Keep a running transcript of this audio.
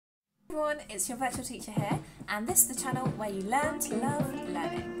Everyone, it's your virtual teacher here, and this is the channel where you learn to love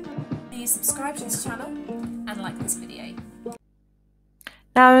learning. Please subscribe to this channel and like this video.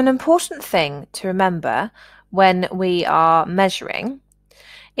 Now, an important thing to remember when we are measuring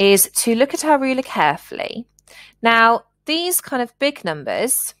is to look at our ruler carefully. Now, these kind of big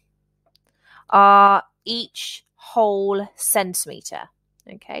numbers are each whole centimetre.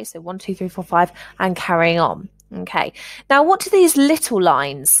 Okay, so 1, 2, 3, 4, 5, and carrying on. Okay, now what do these little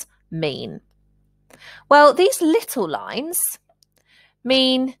lines mean? Well, these little lines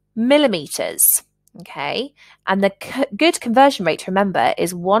mean millimetres. Okay, and the good conversion rate to remember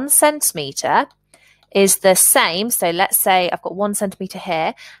is 1 centimetre is the same. So let's say I've got 1 centimetre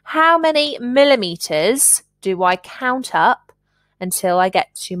here. How many millimetres do I count up until I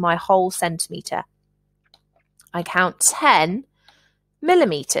get to my whole centimetre? I count 10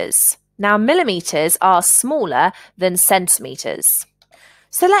 millimetres. Now, millimetres are smaller than centimetres.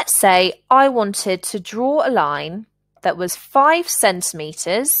 So let's say I wanted to draw a line that was 5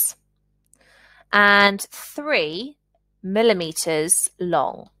 centimetres and 3 millimetres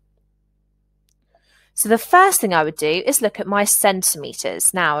long. So the first thing I would do is look at my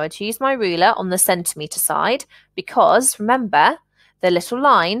centimetres. Now, I would use my ruler on the centimetre side because, remember, the little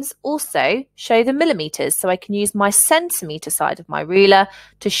lines also show the millimetres, so I can use my centimetre side of my ruler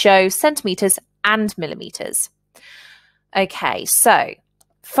to show centimetres and millimetres. Okay, so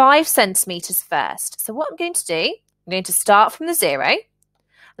 5 centimetres first. So what I'm going to do, I'm going to start from the 0.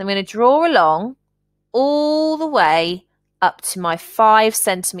 I'm going to draw along all the way up to my 5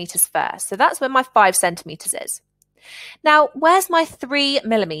 centimetres first. So that's where my 5 centimetres is. Now, where's my 3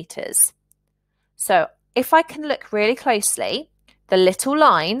 millimetres? So if I can look really closely, the little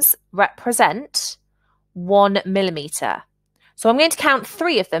lines represent 1 millimetre. So I'm going to count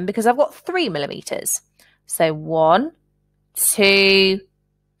 3 of them because I've got 3 millimetres. So 1, 2,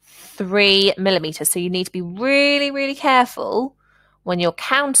 3 millimetres. So you need to be really, really careful when you're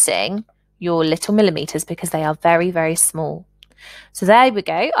counting your little millimetres because they are very, very small. So there we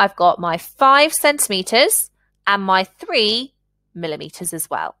go. I've got my 5 centimetres and my 3 millimetres as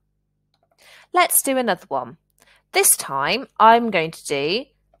well. Let's do another one. This time I'm going to do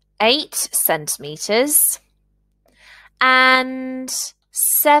 8 centimetres and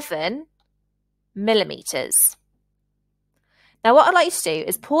 7 millimetres. Now what I'd like you to do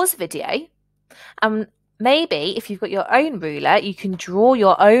is pause the video and maybe if you've got your own ruler, you can draw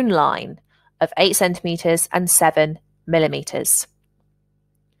your own line of 8 centimetres and 7 millimetres.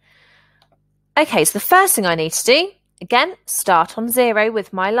 Okay, so the first thing I need to do, again, start on 0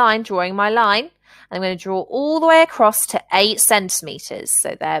 with my line, drawing my line. And I'm going to draw all the way across to 8 centimetres.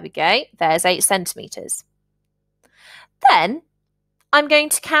 So there we go. There's 8 centimetres. Then I'm going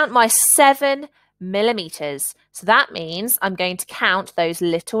to count my 7 millimetres. So that means I'm going to count those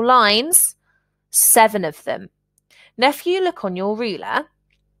little lines, 7 of them. Now, if you look on your ruler,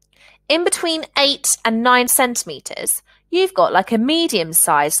 in between 8 and 9 centimetres, you've got like a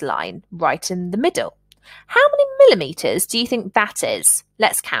medium-sized line right in the middle. How many millimetres do you think that is?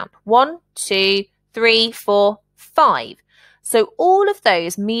 Let's count. 1, 2, 3, 4, 5. So all of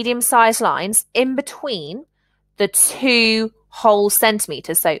those medium-sized lines in between the 2 whole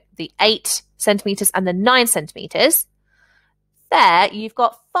centimetres, so the 8 centimetres and the 9 centimetres, there you've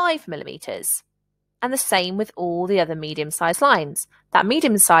got 5 millimetres. And the same with all the other medium-sized lines. That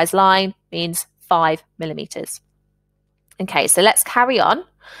medium-sized line means 5 millimetres. Okay, so let's carry on.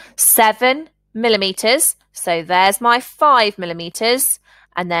 7 millimetres. So there's my 5 millimetres.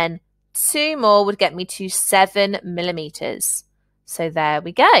 And then 2 more would get me to 7 millimetres. So there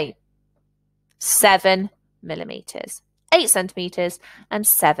we go. 7 millimetres. 8 centimetres and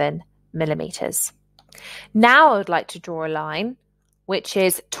 7 millimetres. Now I would like to draw a line which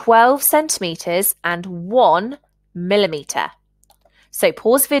is 12 centimetres and 1 millimetre. So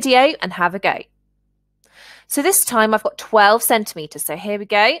pause video and have a go. So this time I've got 12 centimetres. So here we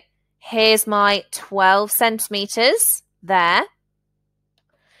go. Here's my 12 centimetres there.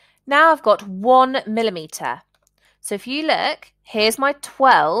 Now I've got 1 millimetre. So if you look, here's my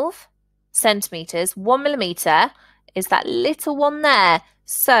 12 centimetres. 1 millimetre is that little one there.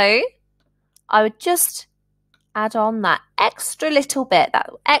 So I would just add on that extra little bit, that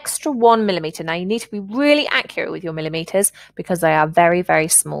extra 1 millimetre. Now you need to be really accurate with your millimetres because they are very, very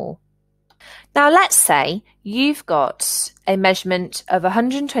small. Now let's say you've got a measurement of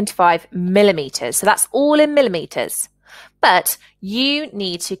 125 millimetres. So that's all in millimetres. But you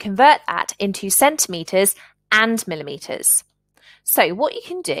need to convert that into centimetres and millimetres. So what you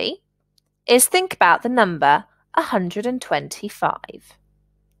can do is think about the number 125.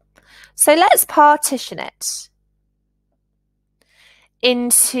 So let's partition it.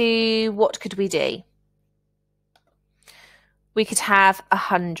 into what could we do? We could have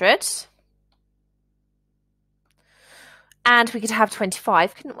 100 and we could have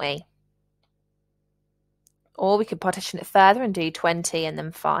 25, couldn't we? Or we could partition it further and do 20 and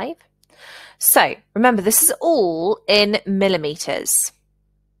then 5. So remember, this is all in millimeters.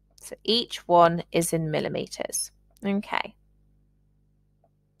 So each one is in millimeters. Okay.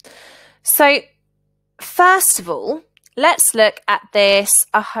 So first of all, let's look at this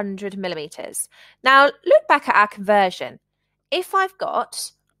 100 millimeters. Now look back at our conversion. If I've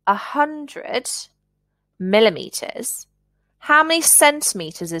got 100 millimeters, how many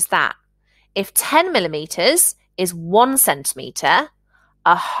centimeters is that? If 10 millimeters is 1 centimeter,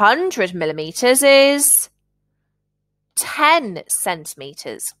 100 millimeters is 10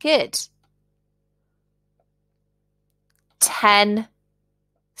 centimeters. Good. 10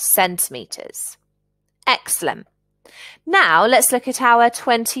 centimeters. Excellent. Now let's look at our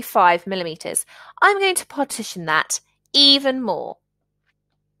 25 millimeters. I'm going to partition that even more.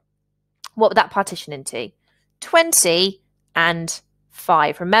 What would that partition into? 20 and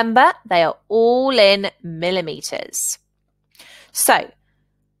 5. Remember, they are all in millimeters. So,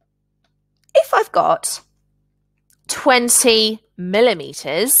 if I've got 20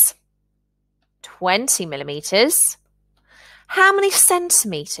 millimeters, how many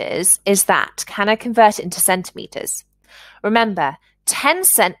centimeters is that? Can I convert it into centimeters? Remember, 10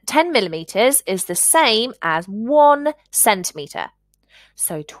 millimeters is the same as 1 centimeter.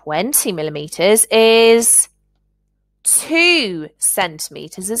 So 20 millimeters is 2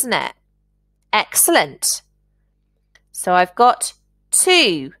 centimeters, isn't it? Excellent. So I've got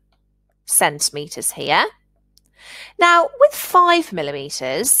 2 centimeters here. Now, with 5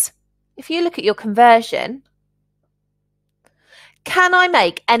 millimeters, if you look at your conversion, can I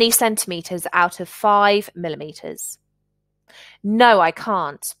make any centimeters out of 5 millimeters? No, I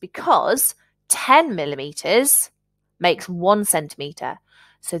can't, because 10 millimeters makes 1 centimeter.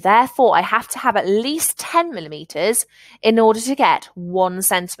 So therefore, I have to have at least 10 millimeters in order to get 1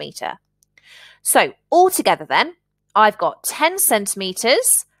 centimeter. So altogether then, I've got 10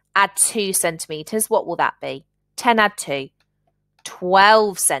 centimeters, add 2 centimeters. What will that be? 10 add 2,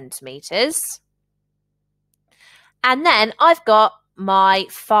 12 centimeters. And then I've got my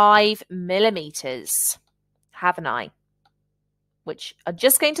 5 millimeters, haven't I? Which are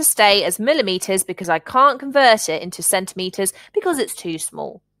just going to stay as millimeters because I can't convert it into centimeters because it's too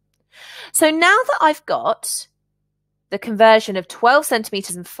small. So now that I've got the conversion of 12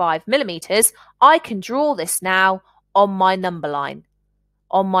 centimeters and 5 millimeters, I can draw this now on my number line,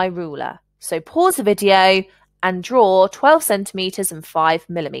 on my ruler. So pause the video and draw 12 centimeters and 5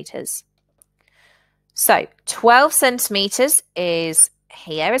 millimeters. So 12 centimeters is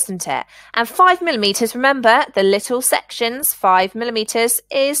here, isn't it? And 5 millimeters, remember the little sections, 5 millimeters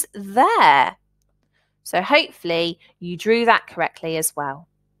is there. So hopefully you drew that correctly as well.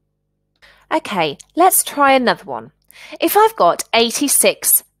 Okay, let's try another one. If I've got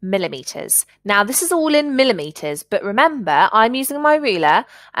 86 millimeters, now this is all in millimeters, but remember I'm using my ruler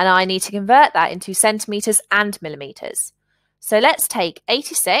and I need to convert that into centimeters and millimeters. So let's take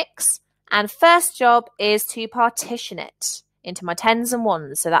 86 and first job is to partition it into my tens and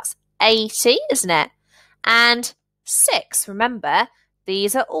ones. So that's 80, isn't it? And 6. Remember,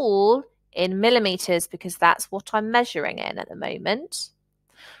 these are all in millimeters because that's what I'm measuring in at the moment.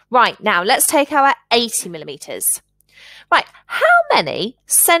 Right, now let's take our 80 millimeters. Right, how many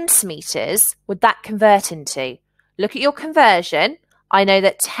centimeters would that convert into? Look at your conversion. I know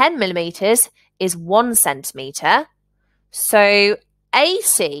that 10 millimeters is 1 centimeter. So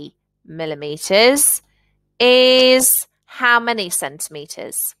 80 millimeters is how many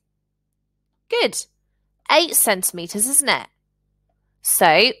centimeters? Good. 8 centimeters, isn't it?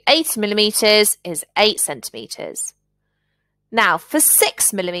 So 80 millimeters is 8 centimeters. Now for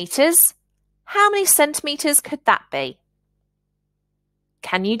 6 millimeters, how many centimeters could that be?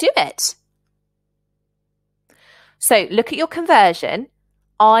 Can you do it? So look at your conversion.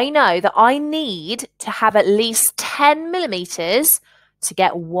 I know that I need to have at least 10 millimeters to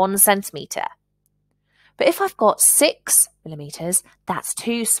get 1 centimeter. But if I've got 6 millimeters, that's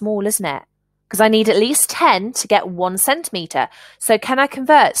too small, isn't it? Because I need at least 10 to get 1 centimeter. So can I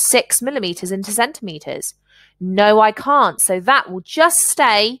convert 6 millimeters into centimeters? No, I can't. So that will just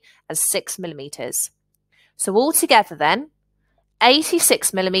stay as 6 millimeters. So altogether then,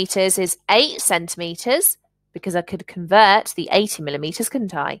 86 millimeters is 8 centimeters because I could convert the 80 millimeters,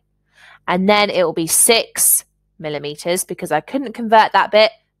 couldn't I? And then it will be 6 millimeters because I couldn't convert that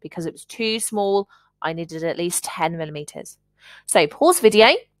bit because it was too small. I needed at least 10 millimeters. So pause video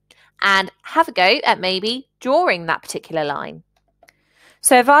and have a go at maybe drawing that particular line.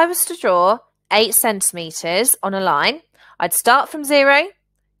 So if I was to draw 8 centimetres on a line, I'd start from 0,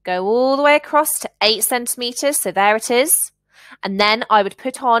 go all the way across to 8 centimetres, so there it is. And then I would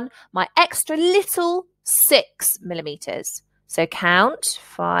put on my extra little 6 millimetres. So count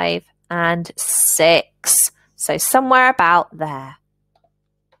 5 and 6. So somewhere about there.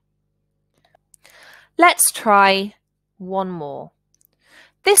 Let's try one more.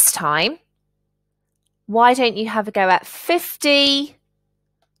 This time, why don't you have a go at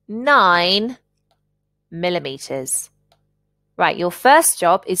 59 millimetres? Right, your first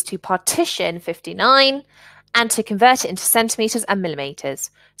job is to partition 59 and to convert it into centimetres and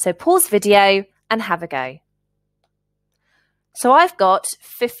millimetres. So pause the video and have a go. So I've got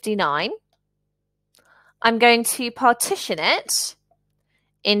 59. I'm going to partition it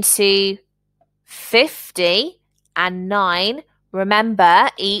into 50 and 9. Remember,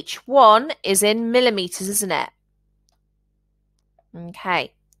 each one is in millimetres, isn't it?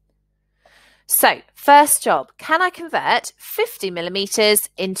 Okay. So, first job, can I convert 50 millimetres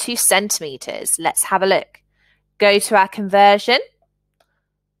into centimetres? Let's have a look. Go to our conversion.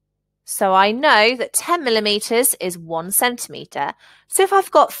 So I know that 10 millimetres is 1 centimetre. So if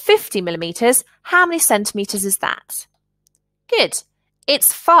I've got 50 millimetres, how many centimetres is that? Good.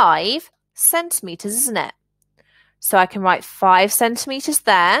 It's 5 centimetres, isn't it? So I can write 5 centimetres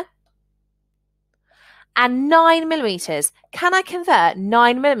there. And 9 millimetres. Can I convert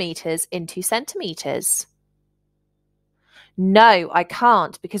 9 millimetres into centimetres? No, I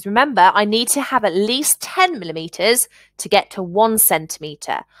can't, because remember, I need to have at least 10 millimetres to get to 1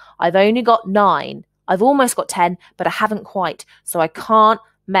 centimetre. I've only got 9. I've almost got 10, but I haven't quite. So I can't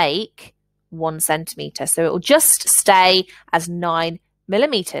make 1 centimetre. So it will just stay as 9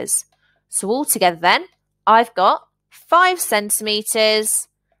 millimetres. So altogether then, I've got 5 centimetres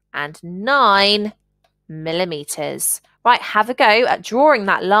and 9 millimetres. Right, have a go at drawing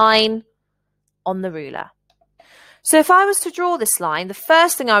that line on the ruler. So if I was to draw this line, the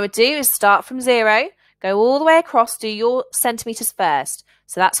first thing I would do is start from 0, go all the way across, do your centimetres first.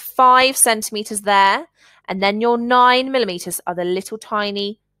 So that's 5 centimetres there, and then your 9 millimetres are the little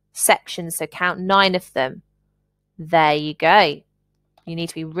tiny sections, so count 9 of them. There you go. You need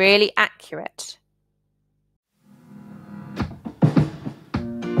to be really accurate.